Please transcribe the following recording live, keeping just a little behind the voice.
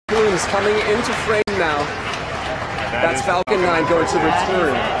is coming into frame now. That's Falcon 9 going to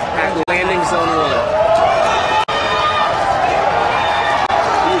return at landing zone 1.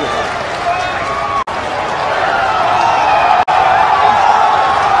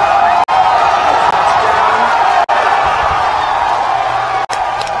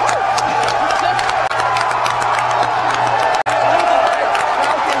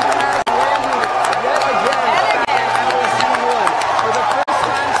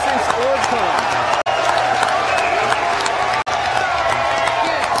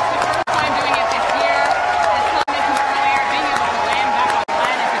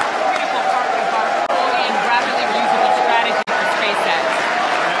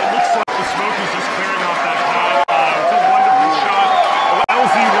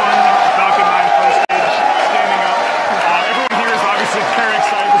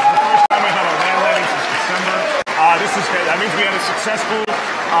 That means we had a successful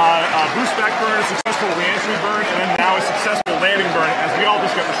boost back burn, a successful re-entry burn, and then now a successful landing burn, as we all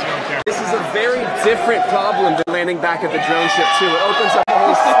just got to see on camera. This is a very different problem than landing back at the drone ship, too. It opens up a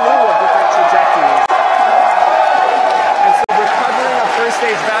whole slew of different trajectories. And so recovering a first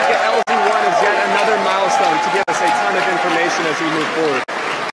stage back at LZ1 is yet another milestone to give us a ton of information as we move forward.